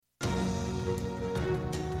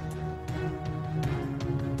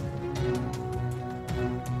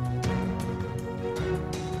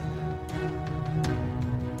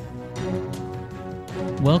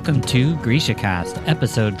Welcome to GrishaCast,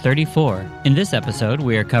 episode 34. In this episode,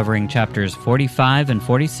 we are covering chapters 45 and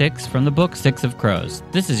 46 from the book Six of Crows.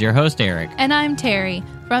 This is your host, Eric. And I'm Terry.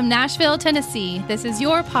 From Nashville, Tennessee, this is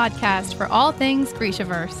your podcast for all things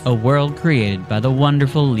Grishaverse. A world created by the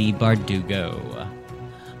wonderful Leigh Bardugo.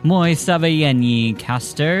 Moi sabayeni,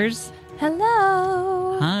 casters.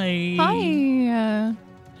 Hello. Hi. Hi.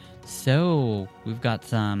 So, we've got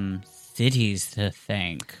some cities to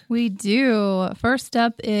thank. We do. First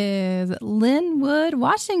up is Linwood,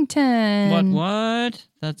 Washington. What?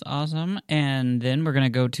 That's awesome. And then we're going to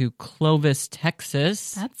go to Clovis,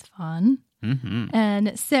 Texas. That's fun. Mm-hmm. And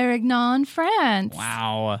Serignan, France.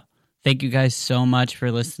 Wow. Thank you guys so much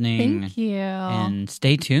for listening. Thank you. And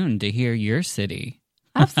stay tuned to hear your city.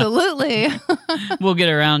 Absolutely. We'll get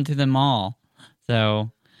around to them all.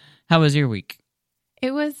 So, how was your week?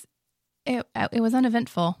 It was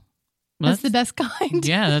uneventful. That's the best kind.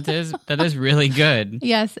 Yeah, that is really good.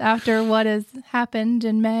 Yes, after what has happened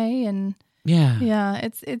in May, and yeah,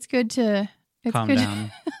 it's good to calm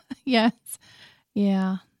down. Yes,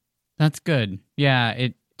 yeah, that's good. Yeah,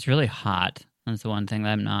 it's really hot. That's the one thing that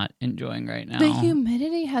I'm not enjoying right now. The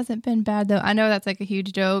humidity hasn't been bad though. I know that's like a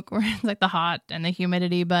huge joke, where it's like the hot and the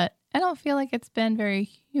humidity, but I don't feel like it's been very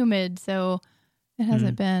humid, so it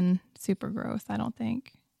hasn't been super gross. I don't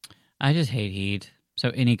think. I just hate heat.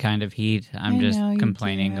 So any kind of heat, I'm just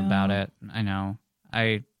complaining about it. I know.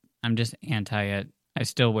 I'm just anti it. I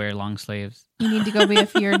still wear long sleeves. You need to go be a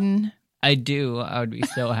Fjorden. I do. I would be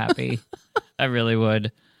so happy. I really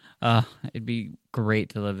would. It'd be great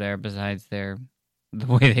to live there besides the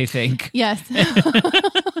way they think. Yes.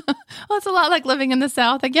 Well, it's a lot like living in the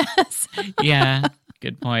South, I guess. Yeah,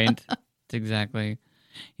 good point. It's exactly.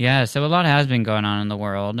 Yeah, so a lot has been going on in the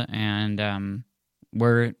world, and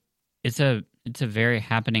it's a very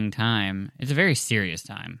happening time. It's a very serious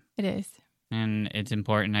time. It is. And it's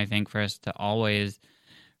important, I think, for us to always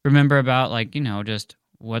remember about, just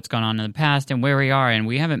what's gone on in the past and where we are. And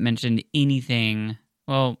we haven't mentioned anything.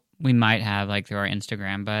 Well, we might have, through our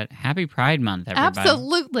Instagram, but happy Pride Month, everybody.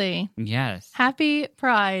 Absolutely. Yes. Happy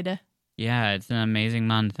Pride. Yeah, it's an amazing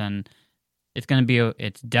month. And it's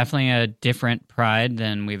definitely a different Pride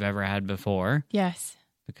than we've ever had before. Yes.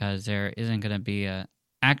 Because there isn't going to be a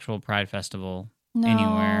actual Pride Festival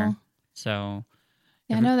anywhere. So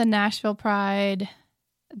I know the Nashville Pride,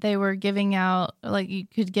 they were giving out, you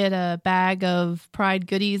could get a bag of Pride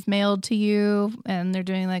goodies mailed to you, and they're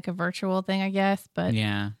doing a virtual thing, I guess. But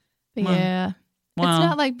yeah. Well, it's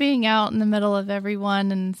not like being out in the middle of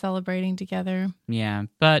everyone and celebrating together. Yeah,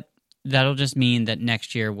 but that'll just mean that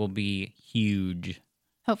next year will be huge.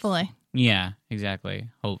 Hopefully. Yeah, exactly.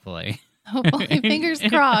 Hopefully. Fingers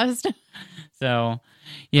crossed. So,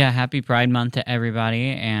 yeah, happy Pride Month to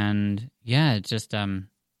everybody, and yeah, it's just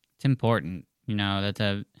it's important,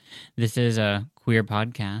 this is a queer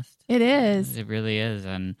podcast. It is. It really is,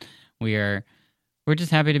 and we're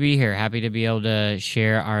just happy to be here, happy to be able to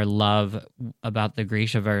share our love about the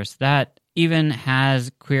Grishaverse that even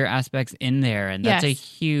has queer aspects in there, and that's a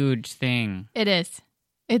huge thing. It is.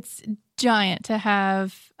 It's giant to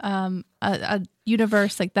have a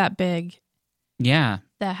universe like that big. Yeah.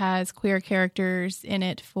 That has queer characters in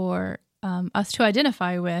it for us to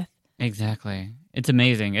identify with. Exactly. It's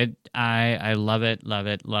amazing. I love it, love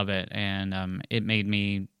it, love it. And it made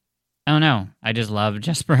me, I don't know, I just love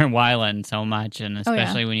Jesper and Wylan so much. And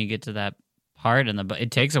especially when you get to that part,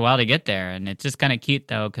 it takes a while to get there. And it's just kind of cute,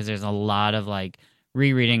 though, because there's a lot of,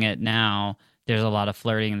 rereading it now, there's a lot of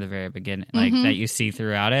flirting in the very beginning, that you see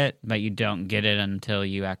throughout it, but you don't get it until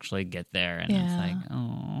you actually get there. And it's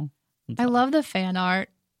oh. I love the fan art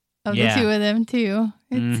of the two of them, too.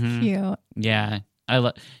 It's cute. Yeah.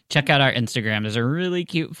 Check out our Instagram. There's a really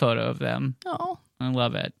cute photo of them. Oh. I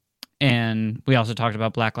love it. And we also talked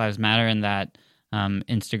about Black Lives Matter in that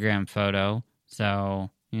Instagram photo. So,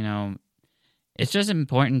 it's just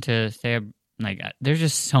important to stay, there's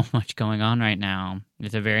just so much going on right now.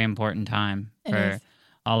 It's a very important time for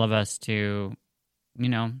all of us to,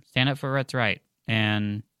 stand up for what's right.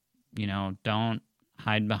 And, don't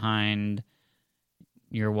hide behind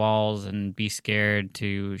your walls and be scared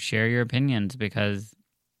to share your opinions, because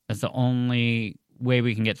that's the only way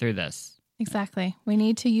we can get through this. Exactly. We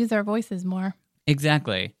need to use our voices more.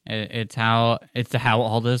 Exactly. It's how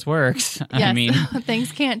all this works. Yes. I mean,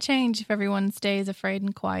 things can't change if everyone stays afraid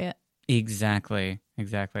and quiet. Exactly.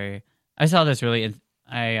 I saw this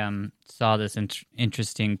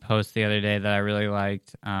interesting post the other day that I really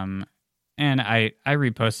liked. And And I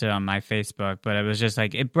reposted on my Facebook, but it was just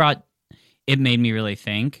like it made me really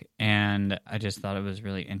think, and I just thought it was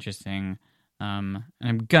really interesting. And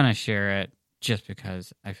I'm gonna share it just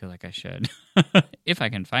because I feel like I should, if I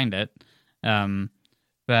can find it.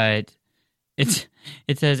 But it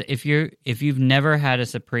says if you've never had a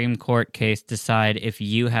Supreme Court case decide if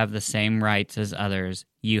you have the same rights as others,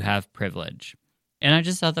 you have privilege. And I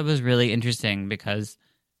just thought that was really interesting because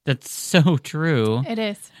that's so true. It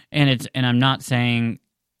is. And I'm not saying,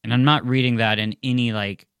 and I'm not reading that in any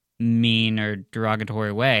like mean or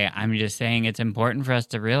derogatory way. I'm just saying it's important for us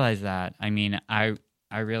to realize that. I mean, I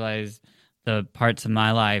realize the parts of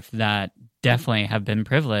my life that definitely have been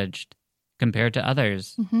privileged compared to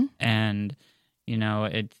others. Mm-hmm. And, you know,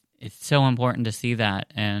 it's so important to see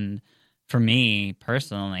that. And for me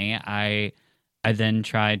personally, I then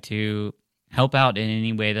try to help out in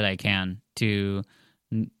any way that I can to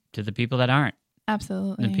the people that aren't.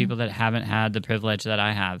 Absolutely. The people that haven't had the privilege that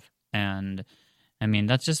I have. And I mean,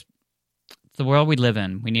 that's just the world we live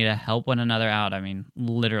in. We need to help one another out. I mean,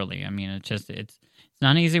 literally. I mean, it's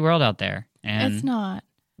not an easy world out there. And it's not.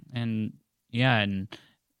 And yeah, and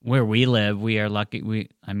where we live, we are lucky.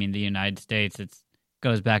 The United States, it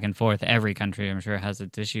goes back and forth. Every country, I'm sure, has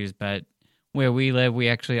its issues, but where we live, we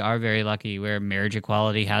actually are very lucky where marriage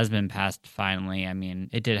equality has been passed finally. I mean,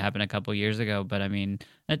 it did happen a couple years ago, but I mean,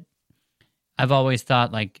 I've always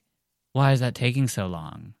thought, like, why is that taking so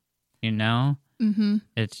long? You know? Mm-hmm.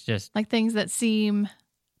 It's just... like things that seem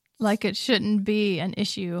like it shouldn't be an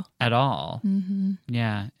issue. At all. Mm-hmm.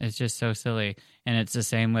 Yeah, it's just so silly. And it's the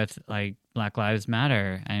same with, like, Black Lives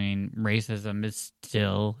Matter. I mean, racism is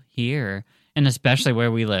still here. And especially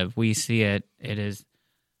where we live, we see it. It is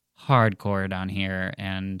hardcore down here.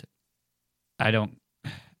 And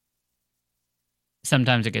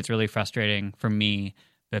sometimes it gets really frustrating for me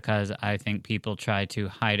because I think people try to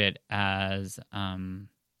hide it as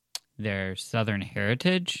their Southern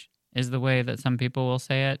heritage is the way that some people will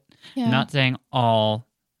say it. Yeah. Not saying it all,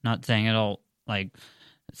 like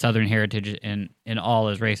Southern heritage in all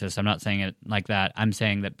is racist. I'm not saying it like that. I'm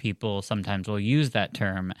saying that people sometimes will use that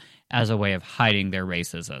term as a way of hiding their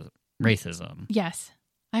racism. Yes.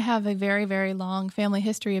 I have a very, very long family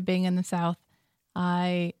history of being in the South.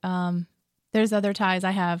 There's other ties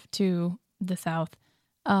I have to the South.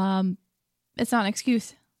 It's not an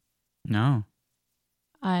excuse. No.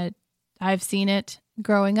 I've seen it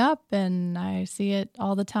growing up, and I see it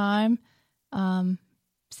all the time.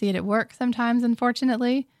 See it at work sometimes,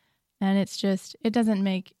 unfortunately. And it doesn't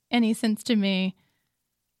make any sense to me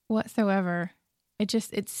whatsoever.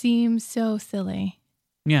 It seems so silly.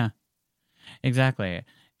 Yeah, exactly.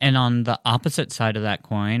 And on the opposite side of that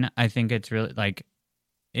coin, I think it's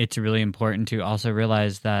really important to also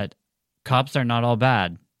realize that cops are not all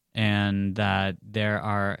bad, and that there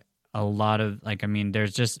are a lot of,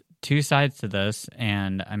 there's just two sides to this.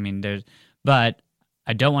 And but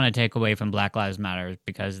I don't want to take away from Black Lives Matter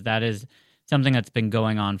because that is something that's been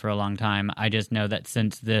going on for a long time. I just know that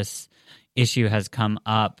since this issue has come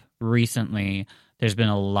up recently, there's been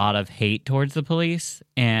a lot of hate towards the police.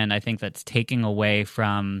 And I think that's taking away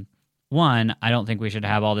from, one, I don't think we should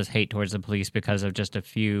have all this hate towards the police because of just a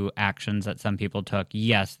few actions that some people took.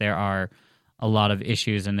 Yes, there are a lot of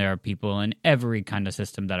issues and there are people in every kind of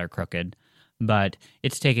system that are crooked. But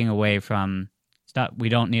it's taking away from stuff. We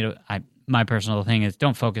don't need my personal thing is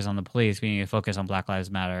don't focus on the police. We need to focus on Black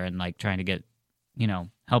Lives Matter and trying to get,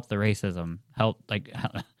 help the racism, help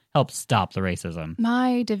stop the racism.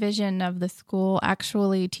 My division of the school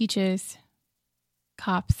actually teaches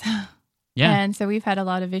cops. Yeah. And so we've had a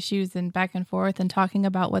lot of issues and back and forth and talking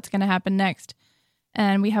about what's going to happen next.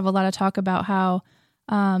 And we have a lot of talk about how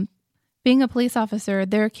being a police officer,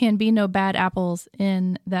 there can be no bad apples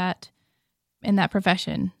in that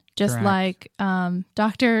profession. Just Correct. like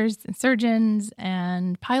doctors and surgeons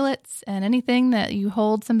and pilots and anything that you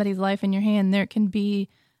hold somebody's life in your hand, there can be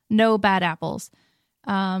no bad apples.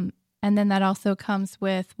 And then that also comes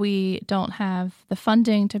with we don't have the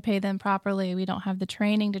funding to pay them properly. We don't have the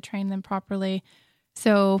training to train them properly.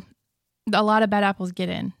 So a lot of bad apples get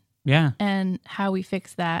in. Yeah. And how we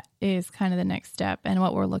fix that is kind of the next step and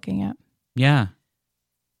what we're looking at. Yeah.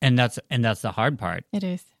 And that's the hard part. It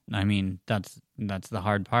is. I mean, that's the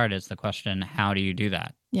hard part is the question, how do you do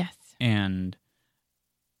that? Yes. And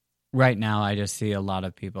right now I just see a lot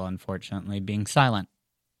of people, unfortunately, being silent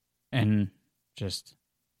and just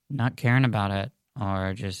not caring about it,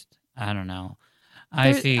 or just, I don't know.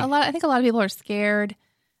 I think a lot of people are scared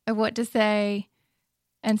of what to say,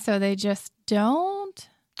 and so they just don't.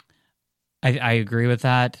 I agree with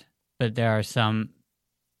that, but there are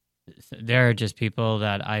just people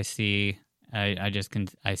that I see. I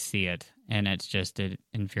see it, and it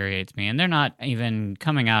infuriates me. And they're not even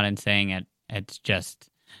coming out and saying it. It's just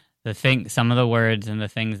some of the words and the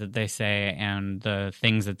things that they say and the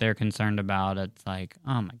things that they're concerned about. It's like,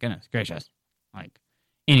 oh my goodness gracious. Like,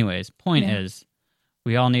 anyways, point is,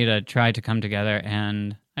 we all need to try to come together.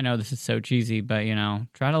 And I know this is so cheesy, but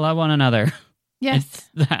try to love one another. Yes. It's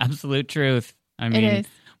the absolute truth. I mean, it is.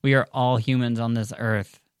 We are all humans on this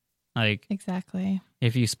earth. Like, Exactly.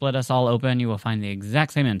 if you split us all open, you will find the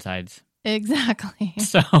exact same insides. Exactly.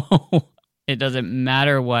 So it doesn't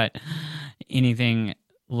matter what anything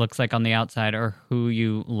looks like on the outside or who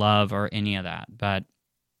you love or any of that. But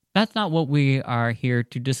that's not what we are here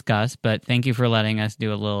to discuss. But thank you for letting us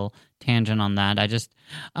do a little tangent on that. I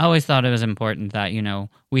always thought it was important that,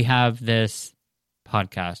 we have this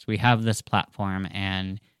podcast, we have this platform,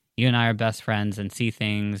 and you and I are best friends and see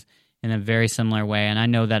things in a very similar way. And I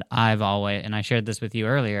know that I've always, and I shared this with you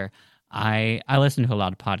earlier, I listen to a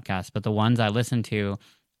lot of podcasts, but the ones I listen to,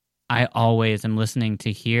 I always am listening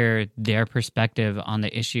to hear their perspective on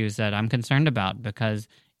the issues that I'm concerned about, because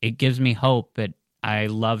it gives me hope. I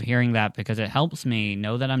love hearing that because it helps me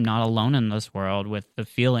know that I'm not alone in this world with the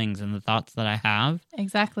feelings and the thoughts that I have.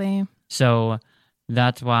 Exactly. So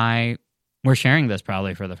that's why we're sharing this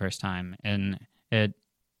probably for the first time. And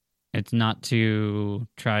it's not to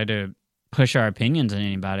try to push our opinions on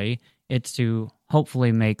anybody. It's to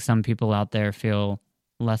hopefully make some people out there feel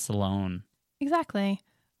less alone. Exactly.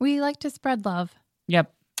 We like to spread love.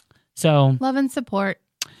 Yep. So love and support.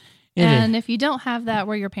 And if you don't have that,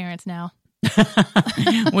 we're your parents now.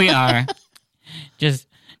 We are. Just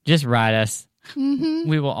write us. Mm-hmm.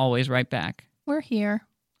 We will always write back. We're here.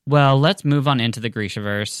 Well, let's move on into the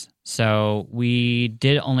Grishaverse. So we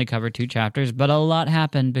did only cover 2 chapters, but a lot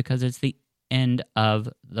happened because it's the end of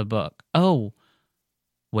the book. Oh,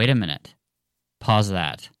 wait a minute. Pause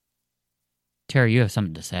that. Tara, you have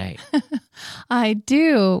something to say. I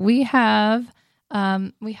do. We have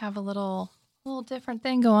a little different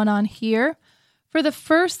thing going on here. For the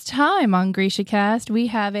first time on GrishaCast, we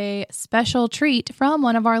have a special treat from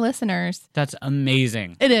one of our listeners. That's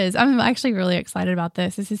amazing. It is. I'm actually really excited about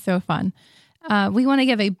this. This is so fun. We want to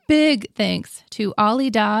give a big thanks to Ollie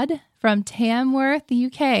Dodd from Tamworth,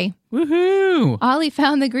 UK. Woohoo! Ollie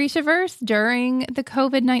found the Grishaverse during the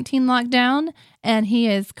COVID-19 lockdown, and he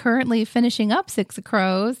is currently finishing up Six of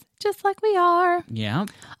Crows, just like we are. Yeah.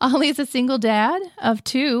 Ollie is a single dad of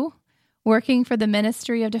 2, working for the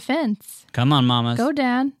Ministry of Defense. Come on, mamas. Go,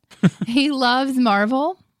 Dad. He loves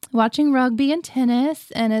Marvel, watching rugby and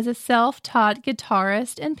tennis, and is a self-taught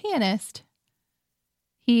guitarist and pianist.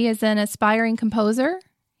 He is an aspiring composer.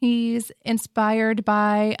 He's inspired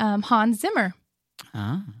by Hans Zimmer.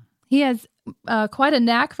 Ah. He has quite a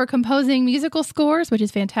knack for composing musical scores, which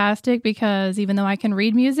is fantastic because even though I can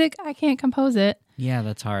read music, I can't compose it. Yeah,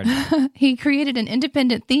 that's hard. He created an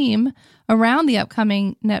independent theme around the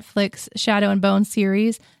upcoming Netflix Shadow and Bone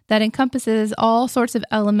series that encompasses all sorts of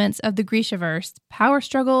elements of the Grishaverse: power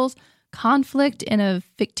struggles, conflict in a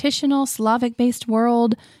fictional Slavic-based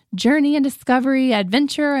world, journey and discovery,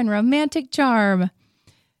 adventure, and romantic charm.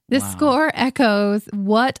 This score echoes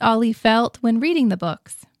what Ollie felt when reading the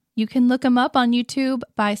books. You can look him up on YouTube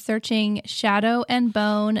by searching Shadow and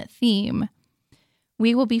Bone theme.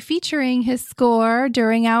 We will be featuring his score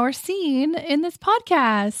during our scene in this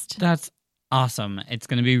podcast. That's awesome. It's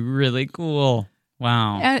going to be really cool.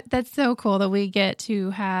 Wow. That's so cool that we get to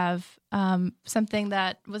have something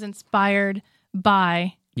that was inspired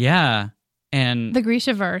by and the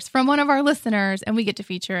Grishaverse from one of our listeners, and we get to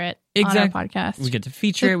feature it on our podcast. We get to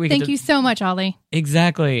feature it. Thank you so much, Ollie.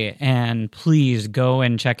 Exactly. And please go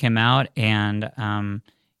and check him out. And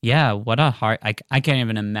what a hard... I can't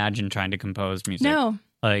even imagine trying to compose music. No.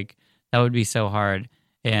 Like, that would be so hard.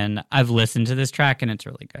 And I've listened to this track, and it's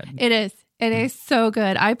really good. It is. It is so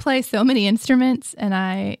good. I play so many instruments, and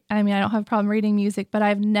I don't have a problem reading music, but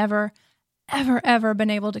I've never, ever, ever been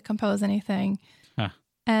able to compose anything. Huh.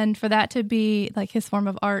 And for that to be like his form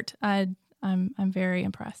of art, I'm very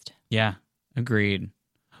impressed. Yeah, agreed.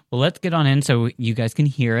 Well, let's get on in so you guys can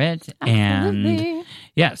hear it. Absolutely.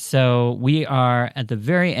 And so we are at the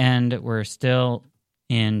very end. We're still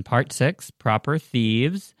in part 6, Proper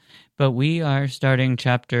Thieves, but we are starting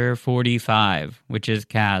chapter 45, which is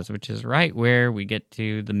Kaz, which is right where we get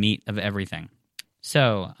to the meat of everything.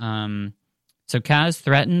 So Kaz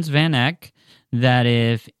threatens Van Eck that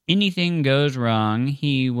if anything goes wrong,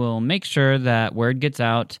 he will make sure that word gets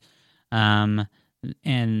out, and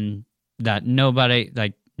that nobody's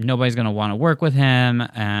going to want to work with him,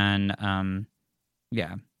 and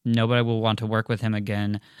nobody will want to work with him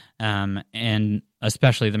again, and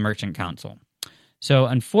especially the Merchant Council. So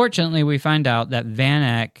unfortunately, we find out that Van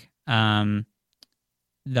Eck that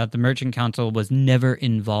the Merchant Council was never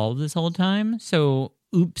involved this whole time. So,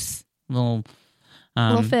 oops, little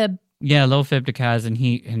fib. Yeah, little fib to Kaz, and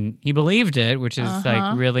he believed it, which is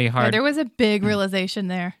like really hard. Yeah, there was a big realization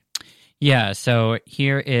there. Yeah, so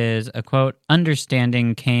here is a quote.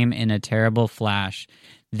 Understanding came in a terrible flash.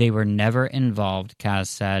 They were never involved, Kaz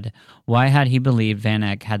said. Why had he believed Van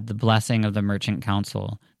Eck had the blessing of the Merchant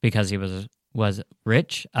Council? Because he was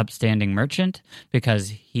rich, upstanding merchant? Because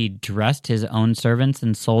he dressed his own servants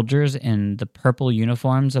and soldiers in the purple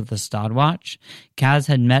uniforms of the Stadwatch? Kaz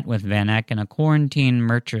had met with Van Eck in a quarantine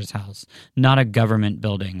mercher's house, not a government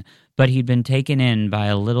building, but he'd been taken in by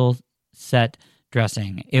a little set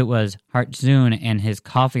dressing. It was Hartzoon and his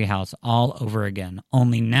coffee house all over again,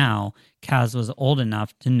 only now Kaz was old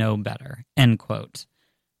enough to know better. End quote.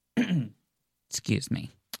 Excuse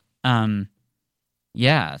me.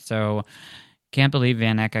 Yeah, so can't believe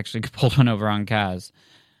Van Eck actually pulled one over on Kaz.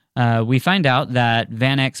 We find out that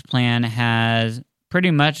Van Eck's plan has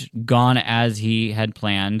pretty much gone as he had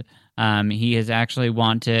planned. He has actually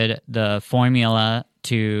wanted the formula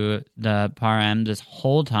to the Parem this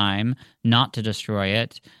whole time, not to destroy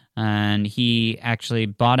it. And he actually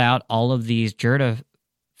bought out all of these Jurda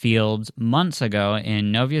fields months ago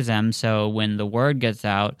in Novia Zem, so when the word gets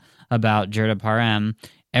out about Jurda Parem,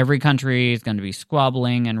 every country is going to be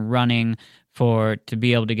squabbling and running to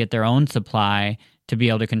be able to get their own supply, to be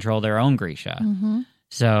able to control their own Grisha. Mm-hmm.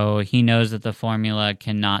 So he knows that the formula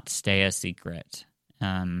cannot stay a secret.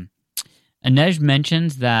 Inej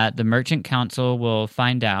mentions that the Merchant Council will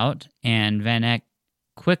find out, and Van Eck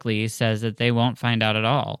quickly says that they won't find out at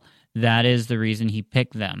all. That is the reason he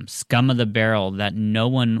picked them. Scum of the barrel, that no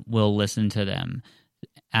one will listen to them.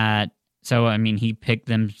 He picked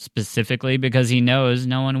them specifically because he knows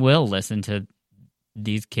no one will listen to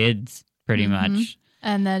these kids, pretty much.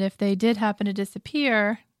 And that if they did happen to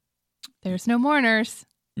disappear, there's no mourners.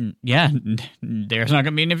 Yeah, there's not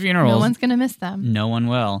going to be any funerals. No one's going to miss them. No one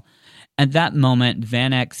will. At that moment,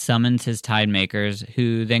 Van Eck summons his Tidemakers,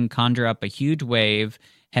 who then conjure up a huge wave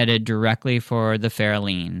headed directly for the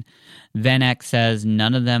Fairleen. Van Eck says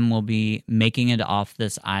none of them will be making it off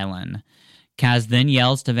this island. Kaz then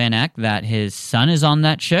yells to Van Eck that his son is on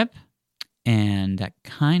that ship, and that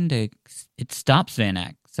it stops Van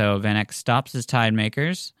Eck. So Van Eck stops his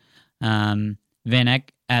Tidemakers. Van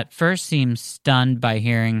Eck at first seems stunned by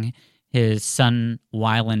hearing his son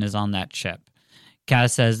Wylan is on that ship.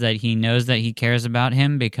 Kaz says that he knows that he cares about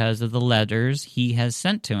him because of the letters he has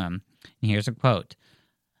sent to him. And here's a quote.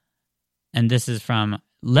 And this is from,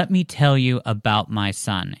 "Let me tell you about my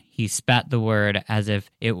son." He spat the word as if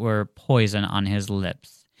it were poison on his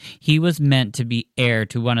lips. He was meant to be heir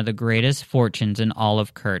to one of the greatest fortunes in all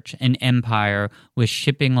of Kerch, an empire with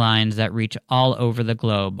shipping lines that reach all over the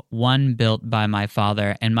globe, one built by my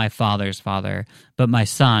father and my father's father. But my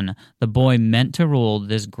son, the boy meant to rule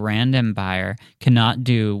this grand empire, cannot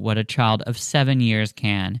do what a child of 7 years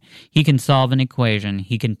can. He can solve an equation,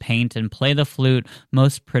 he can paint and play the flute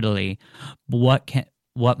most prettily.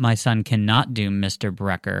 What my son cannot do, Mr.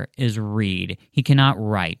 Brecker, is read. He cannot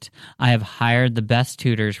write. I have hired the best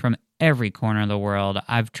tutors from every corner of the world.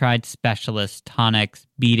 I've tried specialists, tonics,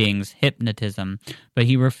 beatings, hypnotism, but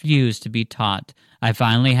he refused to be taught. I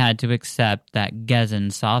finally had to accept that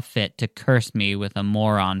Gezin saw fit to curse me with a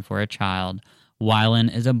moron for a child.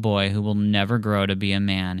 Wylan is a boy who will never grow to be a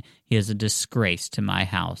man. He is a disgrace to my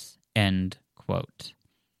house. End quote.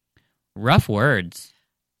 Rough words.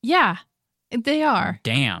 Yeah. They are.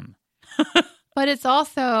 Damn. But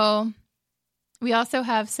we also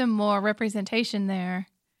have some more representation there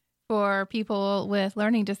for people with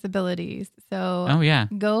learning disabilities. So, oh yeah,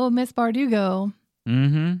 go Miss Bardugo.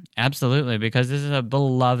 Mm-hmm. Absolutely, because this is a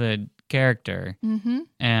beloved character,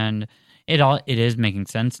 and it is making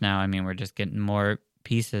sense now. I mean, we're just getting more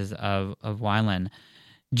pieces of Wylan.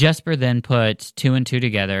 Jesper then puts 2 and 2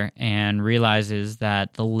 together and realizes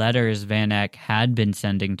that the letters Van Eck had been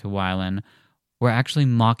sending to Wylan were actually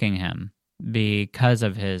mocking him because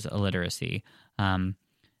of his illiteracy,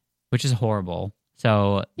 which is horrible.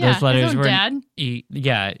 So those letters were, dad.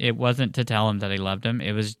 It wasn't to tell him that he loved him.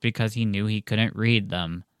 It was because he knew he couldn't read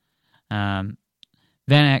them. Van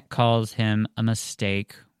Eck calls him a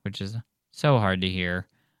mistake, which is so hard to hear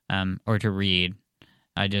or to read.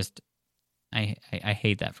 I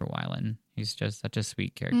hate that for Wylan. He's just such a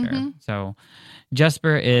sweet character. So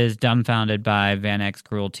Jesper is dumbfounded by Van Eck's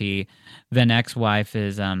cruelty. Van Eck's wife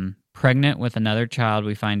is pregnant with another child,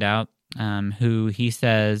 we find out, who he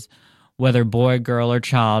says, whether boy, girl, or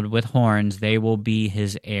child with horns, they will be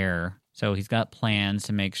his heir. So he's got plans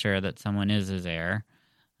to make sure that someone is his heir.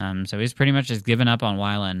 So he's pretty much just given up on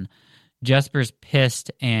Wylan. Jesper's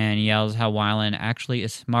pissed and yells how Wylan actually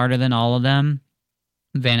is smarter than all of them.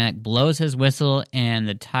 Van Eck blows his whistle, and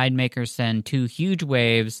the Tidemakers send 2 huge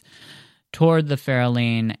waves toward the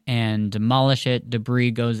Farallene and demolish it.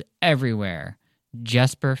 Debris goes everywhere.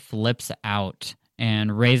 Jesper flips out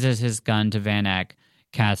and raises his gun to Van Eck.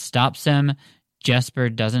 Kaz stops him. Jesper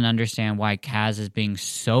doesn't understand why Kaz is being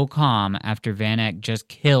so calm after Van Eck just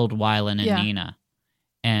killed Wylan and Nina.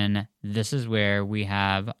 And this is where we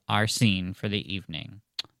have our scene for the evening.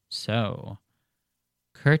 So,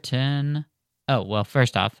 curtain. Oh, well,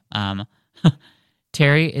 first off,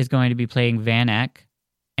 Terry is going to be playing Van Eck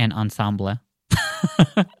and Ensemble.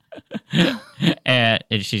 And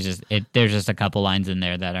there's just a couple lines in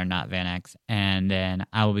there that are not Van Eck's. And then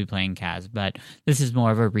I will be playing Kaz. But this is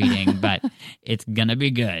more of a reading, but it's going to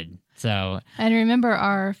be good. So, and remember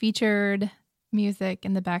our featured music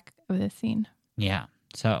in the back of this scene. Yeah.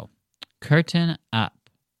 So, curtain up.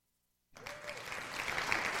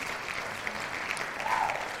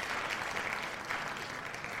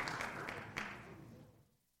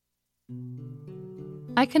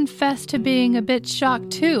 I confess to being a bit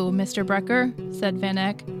shocked too, Mr. Brecker, said Van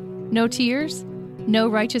Eck. No tears? No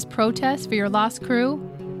righteous protest for your lost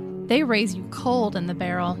crew? They raise you cold in the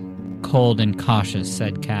barrel. Cold and cautious,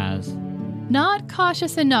 said Kaz. Not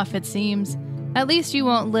cautious enough, it seems. At least you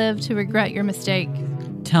won't live to regret your mistake.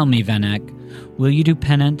 Tell me, Van Eck, will you do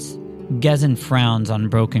penance? Gezin frowns on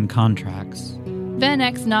broken contracts. Van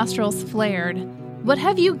Eck's nostrils flared. What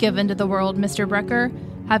have you given to the world, Mr. Brecker?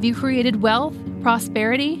 Have you created wealth,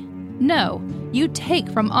 prosperity? No, you take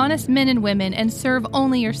from honest men and women and serve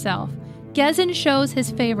only yourself. Gezin shows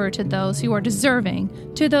his favor to those who are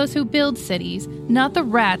deserving, to those who build cities, not the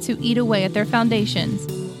rats who eat away at their foundations.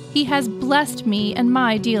 He has blessed me and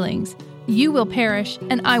my dealings. You will perish,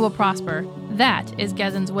 and I will prosper. That is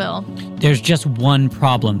Gezin's will. There's just one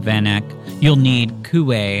problem, Van Eck. You'll need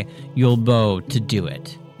Kuei Yulbo to do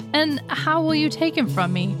it. And how will you take him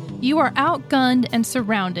from me? You are outgunned and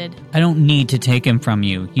surrounded. I don't need to take him from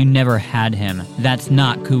you. You never had him. That's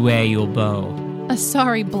not Kuei Yulbo. A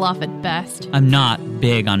sorry bluff at best. I'm not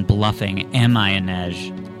big on bluffing, am I,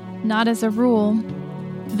 Inej? Not as a rule.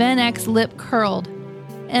 Van Eck's lip curled.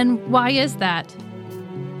 And why is that?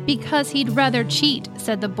 Because he'd rather cheat,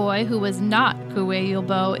 said the boy who was not Kuei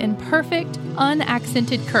Yulbo in perfect,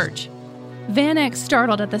 unaccented Kirch. Van Eck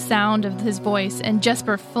startled at the sound of his voice, and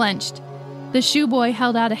Jesper flinched. The shoe boy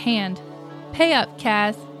held out a hand. Pay up,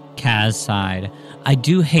 Kaz. Kaz sighed. I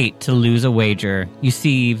do hate to lose a wager. You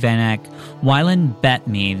see, Van Eck, Wylan bet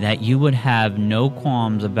me that you would have no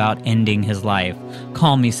qualms about ending his life.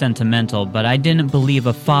 Call me sentimental, but I didn't believe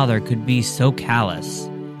a father could be so callous.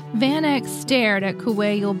 Van Eck stared at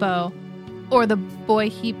Kuei Yulbo, or the boy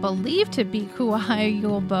he believed to be Kuei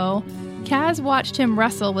Yulbo. Kaz watched him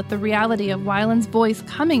wrestle with the reality of Wylan's voice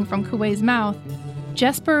coming from Kuei's mouth.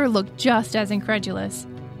 Jesper looked just as incredulous.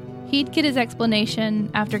 He'd get his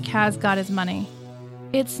explanation after Kaz got his money.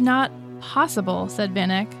 It's not possible, said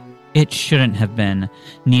Van Eck. It shouldn't have been.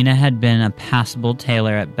 Nina had been a passable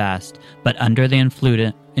tailor at best, but under the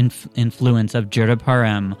influence of Jurda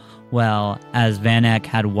Parem, well, as Van Eck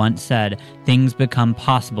had once said, things become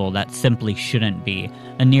possible that simply shouldn't be.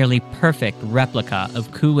 A nearly perfect replica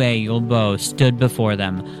of Kuei Yulbo stood before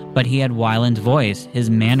them, but he had Wylan's voice, his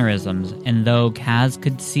mannerisms, and though Kaz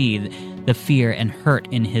could see the fear and hurt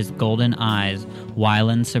in his golden eyes,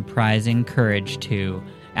 Wylan's surprising courage too.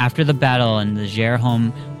 After the battle in the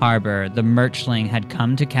Gerholm harbor, the Merchling had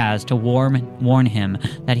come to Kaz to warn him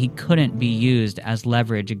that he couldn't be used as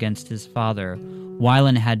leverage against his father.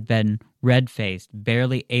 Wylan had been red-faced,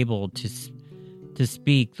 barely able to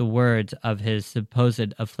speak the words of his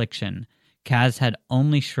supposed affliction. Kaz had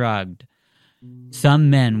only shrugged.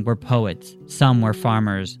 Some men were poets, some were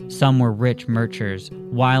farmers, some were rich merchants.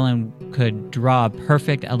 Wylan could draw a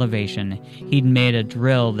perfect elevation. He'd made a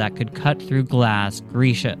drill that could cut through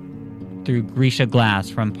Grisha glass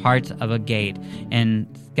from parts of a gate and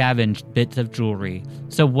scavenged bits of jewelry.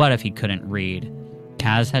 So what if he couldn't read?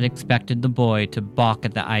 Kaz had expected the boy to balk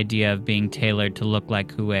at the idea of being tailored to look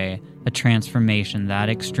like Kuei. A transformation that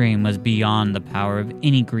extreme was beyond the power of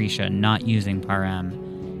any Grisha not using Parem.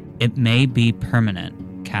 It may be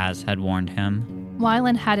permanent, Kaz had warned him.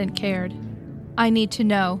 Wylan hadn't cared. I need to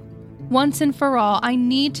know. Once and for all, I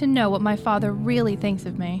need to know what my father really thinks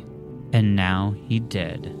of me. And now he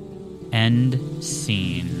did. End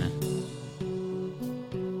scene.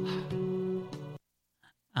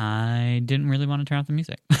 I didn't really want to turn off the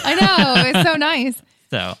music. I know, it's so nice.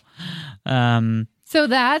 So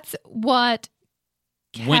that's what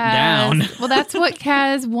Kaz, went down. Well, that's what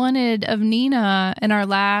Kaz wanted of Nina in our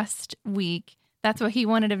last week, That's what he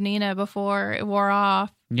wanted of Nina before it wore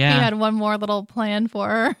off. Yeah. He had one more little plan for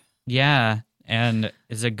her. Yeah, and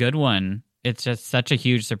it's a good one. It's just such a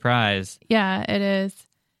huge surprise. Yeah, it is.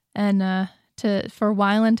 And for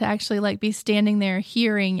Wyland to actually like be standing there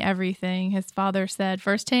hearing everything his father said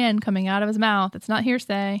firsthand coming out of his mouth. It's not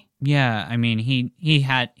hearsay. Yeah, I mean, he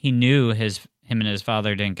knew him and his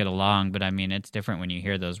father didn't get along, but I mean, it's different when you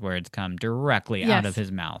hear those words come directly out of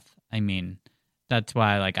his mouth. I mean, that's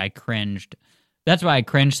why I cringed. That's why I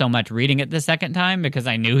cringed so much reading it the second time, because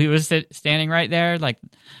I knew he was standing right there. Like,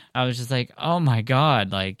 I was just like, oh my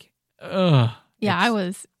God, like, ugh. Yeah, I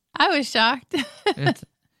was shocked.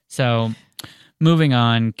 So, moving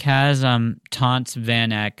on, Kaz taunts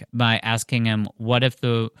Van Eck by asking him what if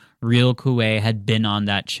the real Kuwei had been on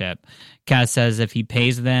that ship. Kaz says if he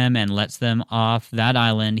pays them and lets them off that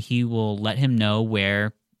island, he will let him know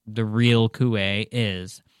where the real Kuwei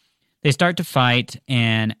is. They start to fight,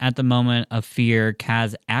 and at the moment of fear,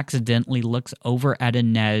 Kaz accidentally looks over at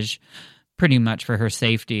Inej, pretty much for her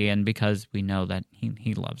safety and because we know that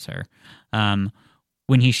he loves her,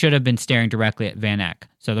 when he should have been staring directly at Van Eck.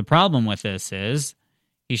 So the problem with this is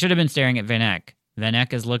he should have been staring at Van Eck. Van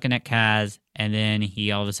Eck is looking at Kaz, and then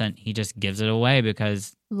he all of a sudden, he just gives it away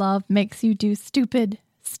because... Love makes you do stupid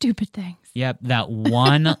things. Yep, that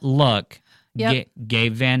one look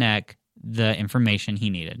gave Van Eck the information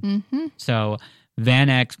he needed. Mm-hmm. So Van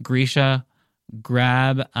Eck, Grisha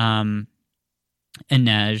grab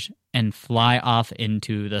Inej and fly off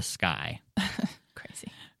into the sky.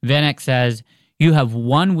 Crazy. Van Eck says, "You have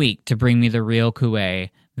 1 week to bring me the real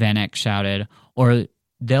Kuwei," Van Eck shouted, "or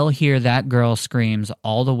they'll hear that girl screams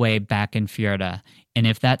all the way back in Fjorda. And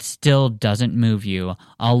if that still doesn't move you,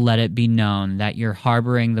 I'll let it be known that you're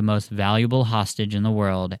harboring the most valuable hostage in the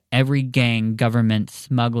world. Every gang, government,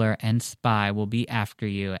 smuggler, and spy will be after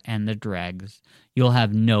you and the dregs. You'll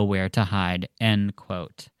have nowhere to hide." End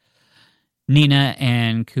quote. Nina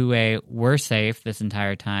and Kuwei were safe this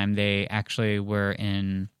entire time. They actually were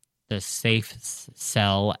in the safe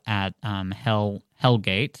cell at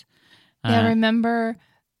Hellgate. Yeah, remember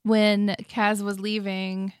when Kaz was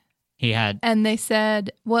leaving... And they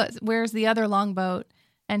said, where's the other longboat?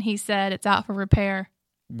 And he said, it's out for repair.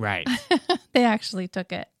 Right. They actually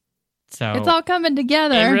took it. So it's all coming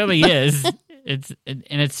together. It really is.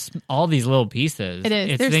 It's all these little pieces. It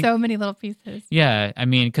is. There's so many little pieces. Yeah. I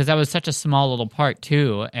mean, because that was such a small little part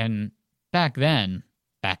too. And back then,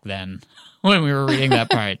 when we were reading that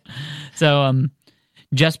part. So,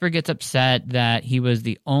 Jesper gets upset that he was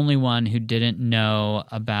the only one who didn't know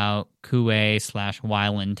about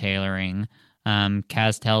Kuwei/Wyland tailoring.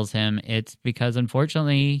 Kaz tells him it's because,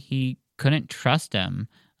 unfortunately, he couldn't trust him.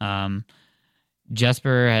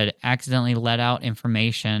 Jesper had accidentally let out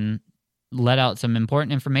some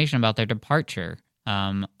important information about their departure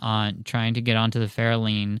on trying to get onto the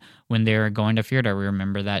Fairlene when they were going to Fjorda. We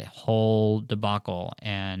remember that whole debacle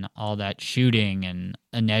and all that shooting and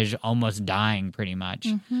Inej almost dying pretty much.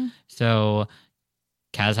 Mm-hmm. So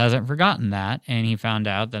Kaz hasn't forgotten that, and he found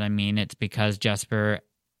out that, it's because Jesper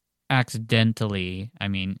accidentally,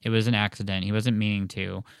 it was an accident, he wasn't meaning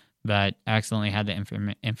to, but accidentally had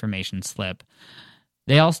the information slip.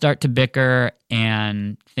 They all start to bicker,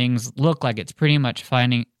 and things look like it's pretty much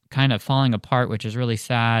kind of falling apart, which is really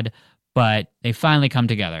sad, but they finally come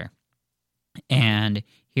together. And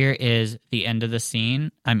here is the end of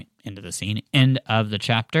the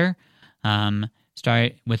chapter.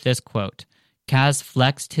 Start with this quote. Kaz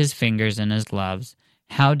flexed his fingers in his gloves.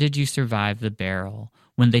 "How did you survive the barrel?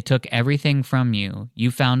 When they took everything from you,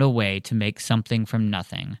 you found a way to make something from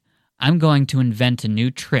nothing. I'm going to invent a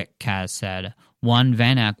new trick," Kaz said. "One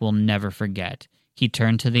Van Eck will never forget." He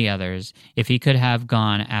turned to the others. If he could have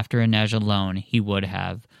gone after Inej alone, he would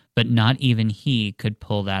have, but not even he could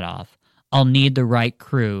pull that off. "I'll need the right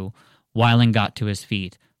crew." Wyland got to his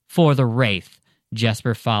feet. "For the Wraith."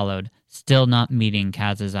 Jesper followed, still not meeting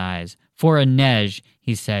Kaz's eyes. "For Inej,"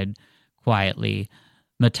 he said quietly.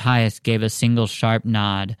 Matthias gave a single sharp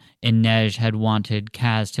nod. Inej had wanted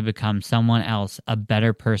Kaz to become someone else, a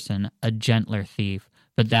better person, a gentler thief.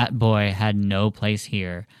 But that boy had no place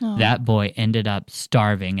here. Aww. That boy ended up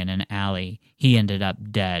starving in an alley. He ended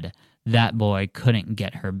up dead. That boy couldn't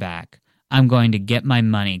get her back. "I'm going to get my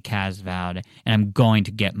money," Kaz vowed, "and I'm going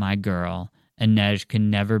to get my girl." Inej could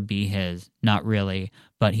never be his, not really,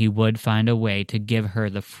 but he would find a way to give her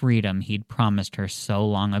the freedom he'd promised her so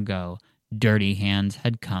long ago. Dirty Hands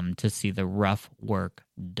had come to see the rough work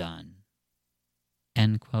done.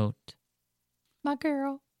 End quote. My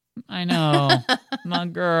girl. I know. My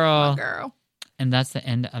girl. My girl. And that's the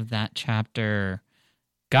end of that chapter.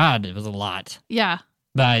 God, it was a lot. Yeah.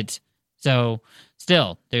 But So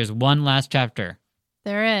still, there's one last chapter.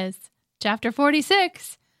 There is. Chapter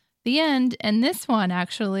 46, the end. And this one,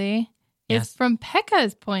 actually, is from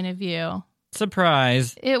Pekka's point of view.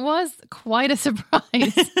 Surprise. It was quite a surprise.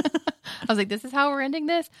 I was like, this is how we're ending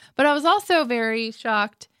this? But I was also very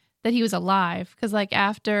shocked that he was alive. Because, like,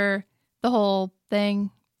 after the whole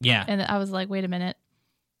thing. Yeah. And I was like, wait a minute.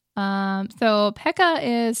 So Pekka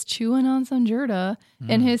is chewing on some Jurda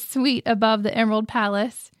in his suite above the Emerald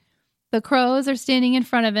Palace. The crows are standing in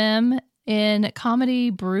front of him in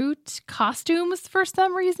Comedy Brute costumes for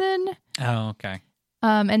some reason. Oh, okay.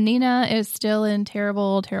 And Nina is still in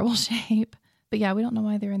terrible, terrible shape. But yeah, we don't know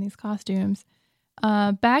why they're in these costumes.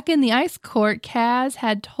 Back in the ice court, Kaz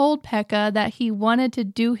had told Pekka that he wanted to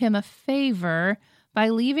do him a favor by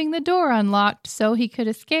leaving the door unlocked so he could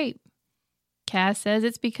escape. Kaz says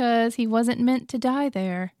it's because he wasn't meant to die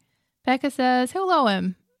there. Pekka says he'll owe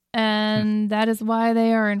him, and that is why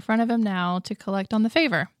they are in front of him now to collect on the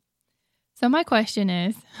favor. So my question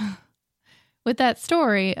is, with that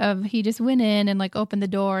story of he just went in and like opened the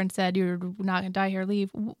door and said, "You're not gonna die here,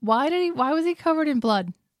 leave." Why was he covered in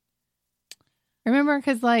blood? Remember,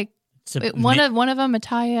 because like one of them,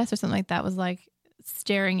 Matthias or something like that, was like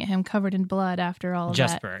staring at him covered in blood after all of that.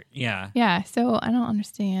 Jesper, yeah. Yeah, so I don't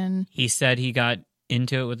understand. He said he got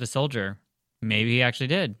into it with the soldier. Maybe he actually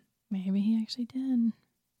did. Maybe he actually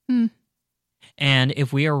did. And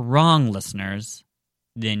if we are wrong, listeners,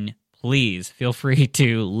 then please feel free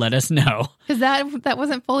to let us know. Because that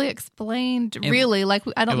wasn't fully explained, really. Like,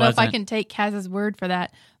 I don't know if I can take Kaz's word for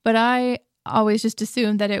that, but I always just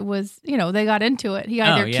assumed that it was, they got into it. He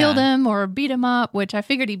either killed him or beat him up, which I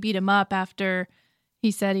figured he beat him up after he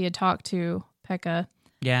said he had talked to Pekka.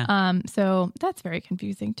 Yeah. So that's very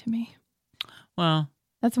confusing to me. Well,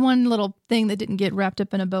 that's one little thing that didn't get wrapped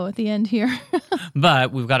up in a bow at the end here.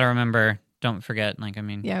 But we've got to remember, don't forget,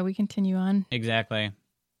 Yeah, we continue on. Exactly.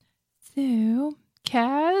 So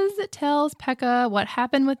Kaz tells Pekka what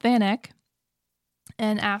happened with Van Eck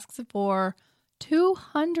and asks for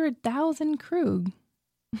 200,000 Krug.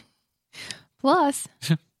 Plus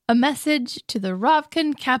a message to the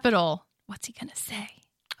Rovkin capital. What's he going to say?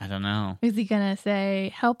 I don't know. Is he going to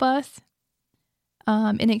say, help us?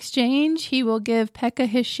 In exchange, he will give Pekka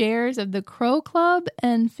his shares of the Crow Club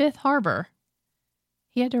and Fifth Harbor.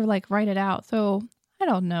 He had to write it out. So I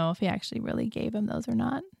don't know if he actually really gave him those or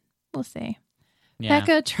not. We'll see. Yeah.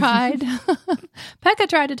 Pekka tried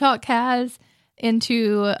to talk Kaz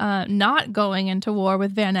into not going into war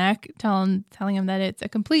with Van Eck, telling him that it's a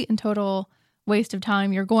complete and total waste of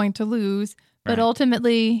time. You're going to lose. But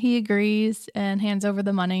ultimately, he agrees and hands over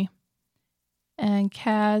the money. And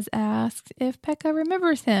Kaz asks if Pekka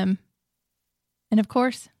remembers him. And of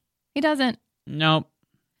course, he doesn't. Nope.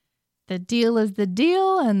 The deal is the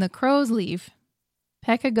deal, and the crows leave.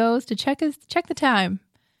 Pekka goes to check the time,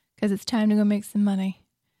 because it's time to go make some money.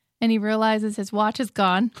 And he realizes his watch is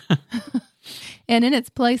gone. And in its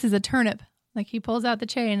place is a turnip. Like, he pulls out the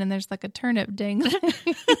chain, and there's like a turnip dangling.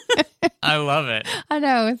 I love it. I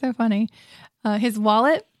know, it's so funny. His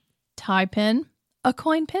wallet, tie pin, a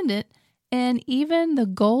coin pendant, and even the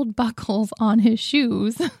gold buckles on his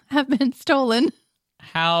shoes have been stolen.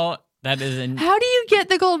 How do you get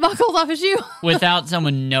the gold buckles off his shoe? Without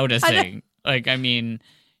someone noticing?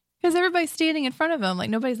 Because everybody's standing in front of him. Like,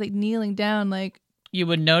 nobody's kneeling down. You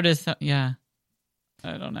would notice. Yeah.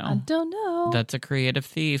 I don't know. That's a creative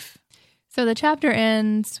thief. So the chapter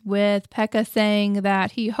ends with Pekka saying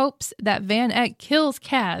that he hopes that Van Eck kills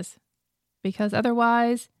Kaz, because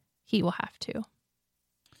otherwise he will have to.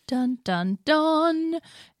 Dun, dun, dun.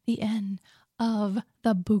 The end of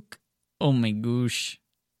the book. Oh my gosh.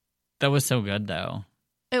 That was so good, though.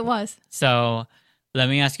 It was. So let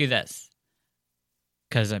me ask you this.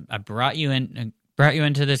 Because I brought you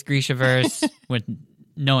into this Grishaverse with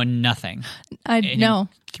knowing nothing. I know.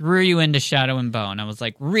 Threw you into Shadow and Bone. I was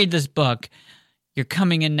like, read this book. You're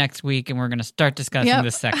coming in next week, and we're going to start discussing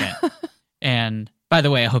the second. And by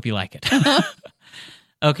the way, I hope you like it.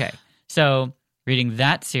 Okay. So reading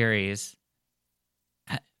that series,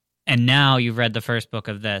 and now you've read the first book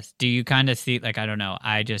of this, do you kind of see, I don't know,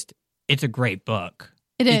 it's a great book.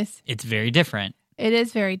 It is. It's very different. It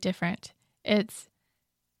is very different. It's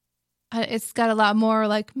got a lot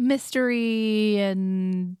more mystery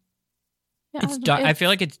and I feel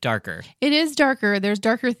like it's darker. It is darker. There's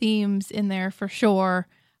darker themes in there for sure.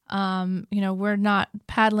 We're not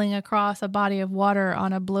paddling across a body of water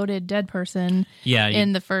on a bloated dead person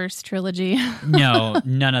in the first trilogy. No,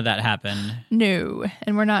 none of that happened. No.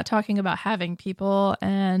 And we're not talking about having people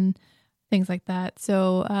and things like that.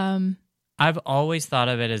 So I've always thought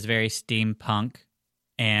of it as very steampunk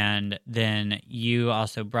And then you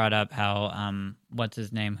also brought up how what's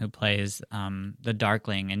his name who plays the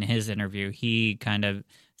Darkling in his interview. He kind of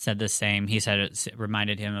said the same. He said it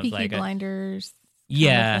reminded him of Peaky like Blinders.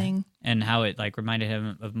 yeah, thing. and how it like reminded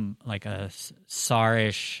him of like a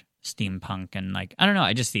Sarish steampunk, and like I don't know.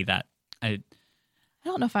 I just see that. I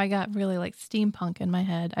don't know if I got really like steampunk in my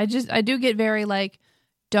head. I do get very like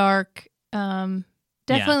dark,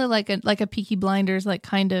 definitely like a Peaky Blinders like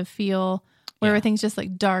kind of feel where everything's just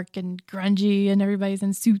like dark and grungy and everybody's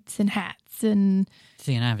in suits and hats and.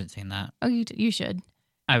 See, and I haven't seen that. Oh, you should.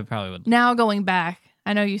 I probably would. Now going back,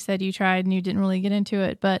 I know you said you tried and you didn't really get into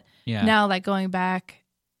it, but now like going back,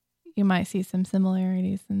 you might see some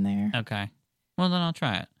similarities in there. Okay, well then I'll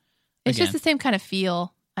try it. It's just the same kind of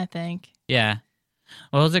feel, I think. Yeah.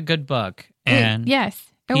 Well, it was a good book. And yes,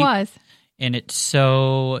 it was. And it's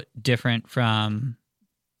so different from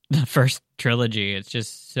the first trilogy. It's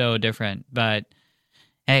just so different. But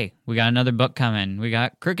hey, we got another book coming. We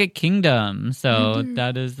got Crooked Kingdom. So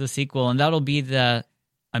that is the sequel. And that'll be the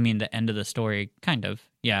end of the story, kind of.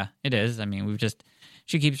 Yeah, it is. I mean,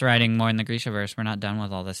 she keeps writing more in the Grishaverse. We're not done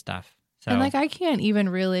with all this stuff. So. And like, I can't even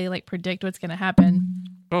really like predict what's going to happen.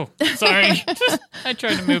 Oh, sorry. I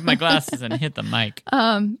tried to move my glasses and hit the mic.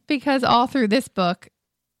 Because all through this book,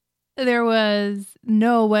 there was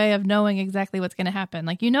no way of knowing exactly what's going to happen.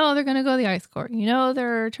 Like, they're going to go to the ice court.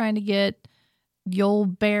 They're trying to get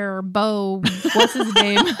Yul Bear, Bo, what's his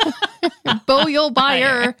name? Bo Yul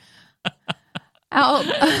Buyer out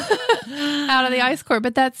of the ice court.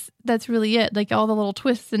 But that's really it. Like all the little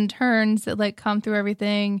twists and turns that like come through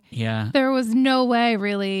everything. Yeah. There was no way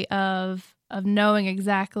really of knowing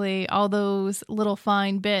exactly all those little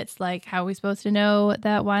fine bits, like how are we supposed to know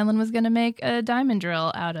that Wyland was going to make a diamond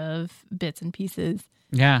drill out of bits and pieces?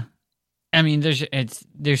 Yeah. I mean,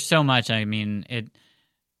 there's so much. I mean,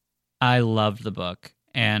 I loved the book,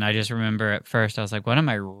 and I just remember at first I was like, what am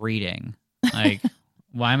I reading? Like,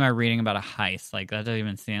 why am I reading about a heist? Like, that doesn't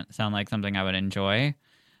even sound like something I would enjoy.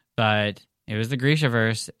 But it was the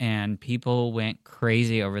Grishaverse, and people went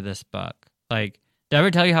crazy over this book. Like, did I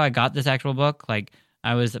ever tell you how I got this actual book? Like,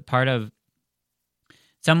 I was a part of...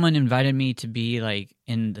 Someone invited me to be, like,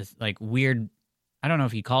 in this, like, weird... I don't know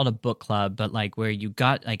if you call it a book club, but, like, where you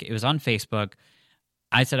got... Like, it was on Facebook.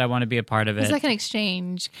 I said I want to be a part of it. It's like an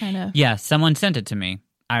exchange, kind of. Yeah, someone sent it to me.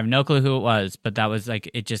 I have no clue who it was, but that was, like...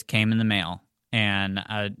 It just came in the mail. And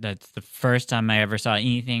that's the first time I ever saw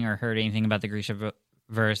anything or heard anything about the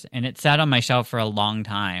Grishaverse. And it sat on my shelf for a long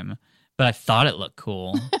time. But I thought it looked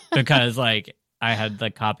cool because, like... I had the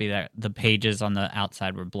copy that the pages on the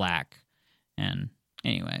outside were black. And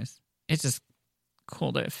anyways, it's just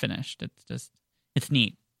cool that it finished. It's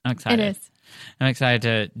neat. I'm excited. It is. I'm excited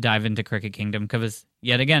to dive into Crooked Kingdom because,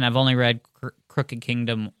 yet again, I've only read Crooked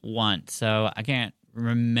Kingdom once. So I can't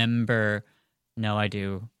remember. No, I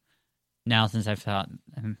do. Now since I've thought,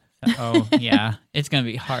 oh, yeah, it's going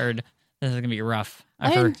to be hard. This is going to be rough.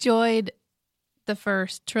 I enjoyed the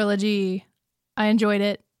first trilogy. I enjoyed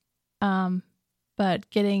it.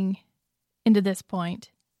 But getting into this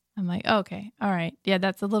point, I'm like, okay, all right. Yeah,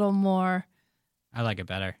 that's a little more... I like it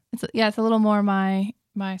better. It's a little more my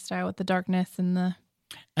style with the darkness and the...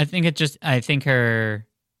 I think her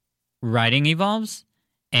writing evolves,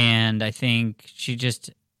 and I think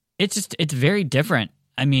it's very different.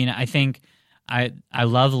 I mean, I think I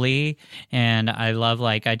love Lee, and I love,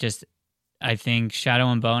 I think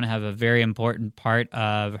Shadow and Bone have a very important part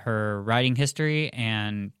of her writing history,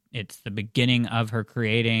 and it's the beginning of her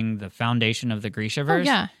creating the foundation of the Grishaverse. Oh,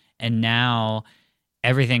 yeah. And now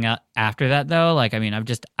everything after that, though, like, I mean,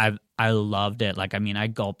 I loved it. Like, I mean, I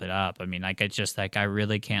gulp it up. I mean, like, it's just like, I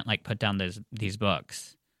really can't like put down these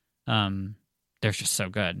books. They're just so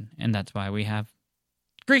good. And that's why we have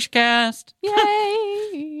GrishaCast.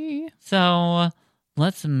 Yay! So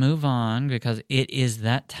let's move on because it is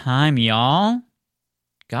that time, y'all.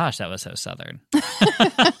 Gosh, that was so Southern.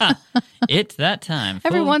 It's that time.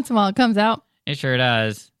 Every once in a while it comes out. It sure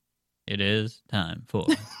does. It is time for...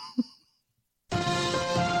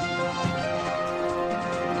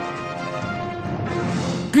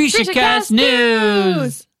 GrishaCast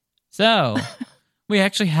News! So, we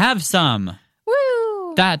actually have some.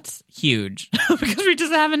 Woo! That's huge because we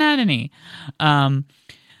just haven't had any.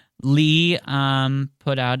 Lee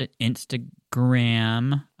put out an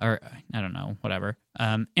Instagram, or I don't know, whatever,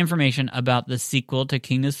 information about the sequel to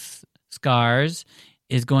King of Scars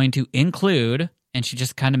is going to include, and she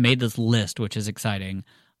just kind of made this list, which is exciting,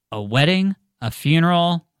 a wedding, a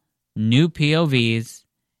funeral, new POVs,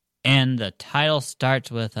 and the title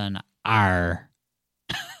starts with an R.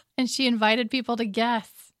 And she invited people to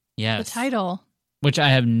guess the title. Which I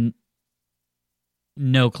have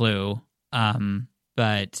no clue.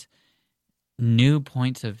 But new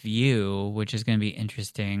points of view, which is going to be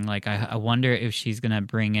interesting. Like, I wonder if she's going to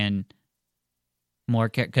bring in more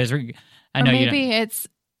because I know maybe it's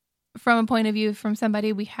from a point of view from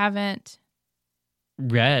somebody we haven't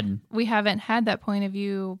had that point of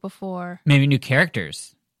view before. Maybe new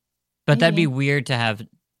characters, but that'd be Maybe. weird to have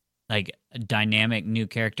like a dynamic new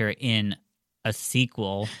character in a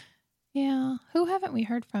sequel. Yeah. Who haven't we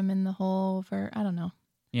heard from in the whole I don't know.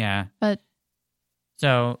 Yeah. But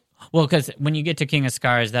so, well, because when you get to King of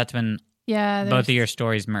Scars, that's when both of your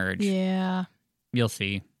stories merge. Yeah. You'll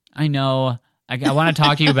see. I know. I want to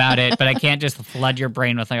talk to you about it, but I can't just flood your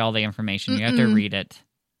brain with like all the information. You have to read it.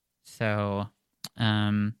 So,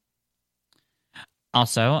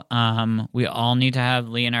 also, we all need to have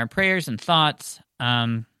Lee in our prayers and thoughts.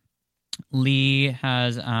 Lee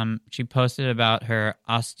has she posted about her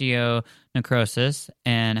osteonecrosis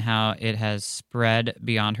and how it has spread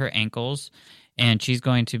beyond her ankles, and she's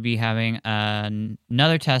going to be having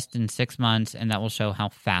another test in 6 months, and that will show how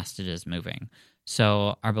fast it is moving.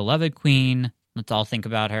 So our beloved queen, let's all think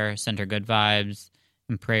about her, send her good vibes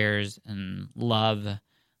and prayers and love.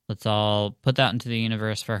 Let's all put that into the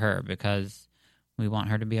universe for her because we want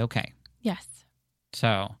her to be okay. Yes.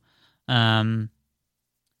 So,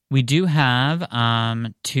 we do have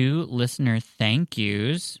 2 listener thank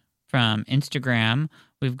yous from Instagram.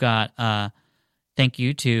 We've got thank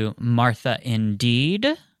you to Martha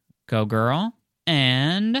Indeed, go girl,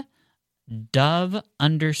 and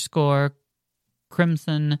Dove_Crimson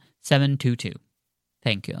 722.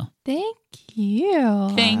 Thank you. Thank you.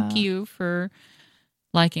 Thank you for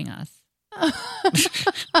liking us.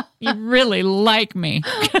 You really like me.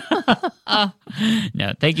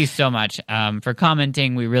 No, thank you so much for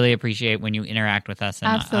commenting. We really appreciate when you interact with us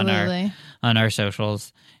Absolutely. on our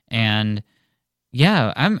socials. And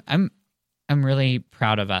yeah, I'm really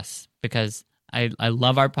proud of us because I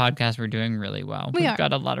love our podcast. We're doing really well. We've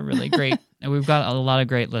got a lot of really great we've got a lot of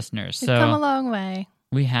great listeners. We've come a long way.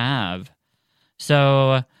 We have.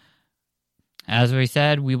 So as we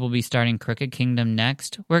said, we will be starting Crooked Kingdom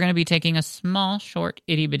next. We're going to be taking a small, short,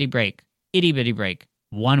 itty-bitty break. Itty-bitty break.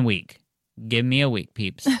 1 week. Give me a week,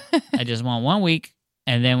 peeps. I just want 1 week,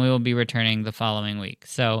 and then we will be returning the following week.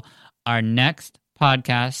 So our next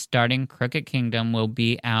podcast, starting Crooked Kingdom, will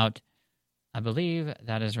be out, I believe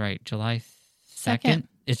that is right, July 2nd?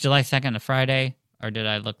 It's July 2nd, a Friday, or did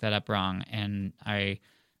I look that up wrong? And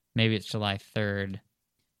maybe it's July 3rd.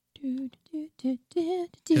 It'll be the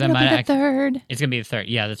 3rd. It's going to be the 3rd.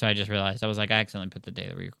 Yeah, that's what I just realized. I was like, I accidentally put the day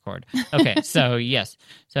that we record. Okay, so yes.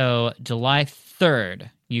 So July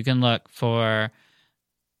 3rd, you can look for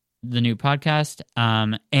the new podcast.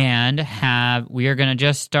 And we are going to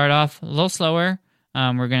just start off a little slower.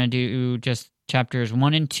 We're going to do just chapters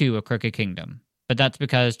 1 and 2 of Crooked Kingdom. But that's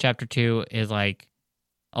because chapter 2 is like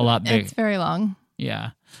a lot bigger. It's very long.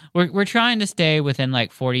 Yeah. We're trying to stay within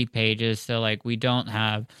like 40 pages. So like we don't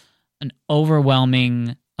have an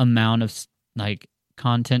overwhelming amount of like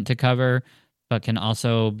content to cover, but can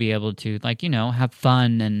also be able to like, have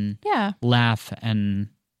fun and laugh and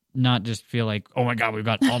not just feel like, oh my God, we've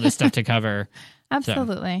got all this stuff to cover.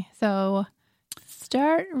 Absolutely. So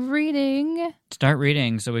start reading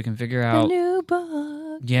so we can figure out the new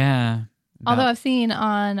book. Yeah. Although I've seen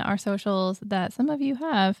on our socials that some of you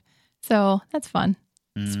have. So that's fun.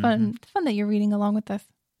 It's fun that you're reading along with us.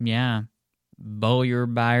 Yeah. Bow your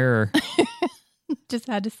buyer. Just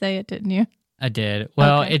had to say it, didn't you? I did.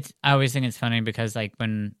 Well, Okay. I always think it's funny because like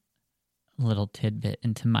when a little tidbit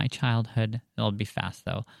into my childhood, it'll be fast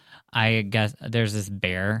though. I guess there's this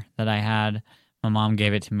bear that I had. My mom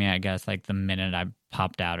gave it to me, I guess, like the minute I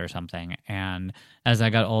popped out or something. And as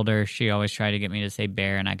I got older, she always tried to get me to say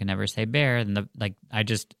bear, and I could never say bear. And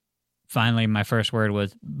finally, my first word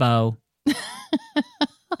was bow.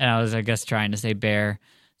 And I was, I guess, trying to say bear.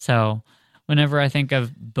 So whenever I think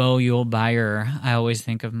of Bo Yule Buyer, I always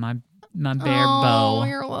think of my bear Bo. Oh,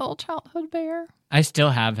 your little childhood bear. I still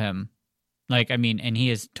have him. Like, I mean, and he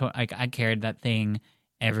is, like, I carried that thing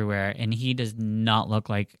everywhere, and he does not look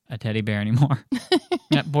like a teddy bear anymore.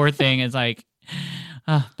 That poor thing is like,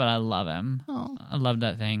 but I love him. Oh. I love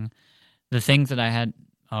that thing. The things that I had,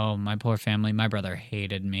 my poor family, my brother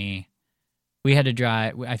hated me. We had to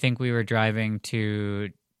drive, I think we were driving to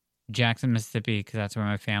Jackson, Mississippi, because that's where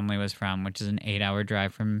my family was from, which is an 8-hour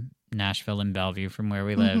drive from Nashville and Bellevue from where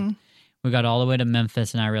we lived. Mm-hmm. We got all the way to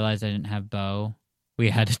Memphis, and I realized I didn't have Bo.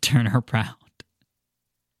 We had to turn her around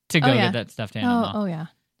to go get that stuffed animal. Oh yeah.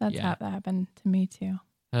 That happened to me too.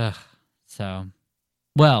 Ugh. So,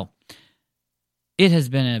 well, It has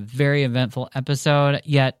been a very eventful episode,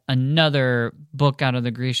 yet another book out of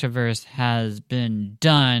the Grishaverse has been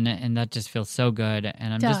done, and that just feels so good.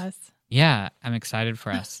 And I'm excited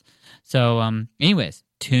for us. So, anyways,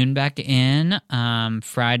 tune back in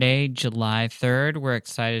Friday, July 3rd. We're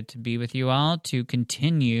excited to be with you all to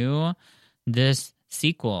continue this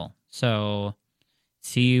sequel. So,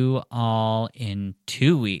 see you all in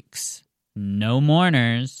 2 weeks. No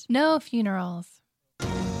mourners. No funerals.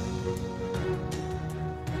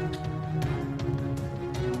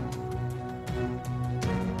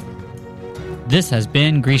 This has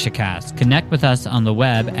been GrishaCast. Connect with us on the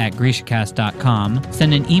web at GrishaCast.com.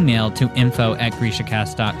 Send an email to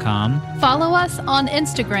info@GrishaCast.com. Follow us on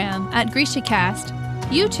Instagram at GrishaCast,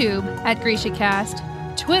 YouTube at GrishaCast,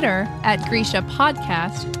 Twitter at Grisha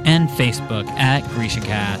Podcast, and Facebook at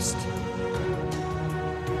GrishaCast.